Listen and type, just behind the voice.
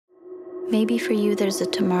Maybe for you there's a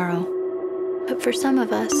tomorrow, but for some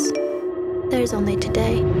of us, there's only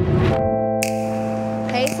today.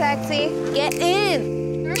 Hey, sexy, get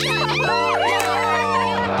in.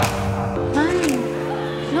 Fine.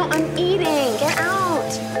 No, I'm eating. Get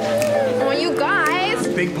out. Oh, you guys.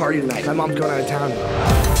 Big party tonight. My mom's going out of town.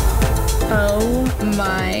 Oh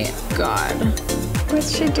my God.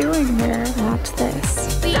 What's she doing here? Watch this.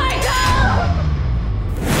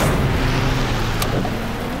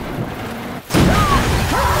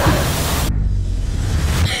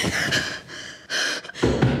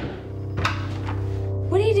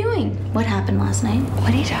 What are you doing? What happened last night?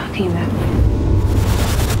 What are you talking about?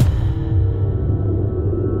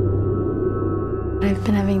 I've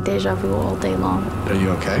been having deja vu all day long. Are you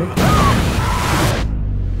okay?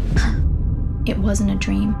 It wasn't a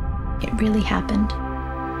dream. It really happened.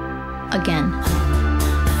 Again.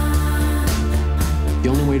 The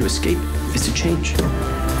only way to escape is to change.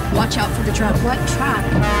 Watch out for the trap. What trap?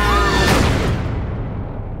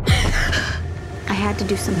 I had to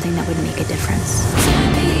do something that would make a difference.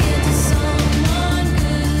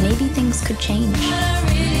 Maybe things could change.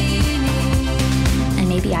 And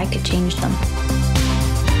maybe I could change them.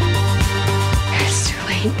 It's too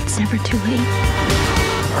late. It's never too late.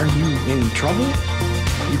 Are you in trouble?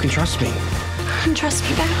 You can trust me. And trust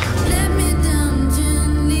me back. Let me down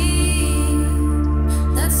gently.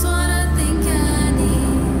 That's what I think I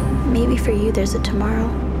need. Maybe for you there's a tomorrow,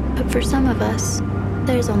 but for some of us,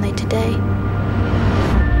 there's only today.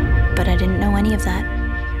 But I didn't know any of that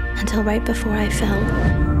until right before I fell.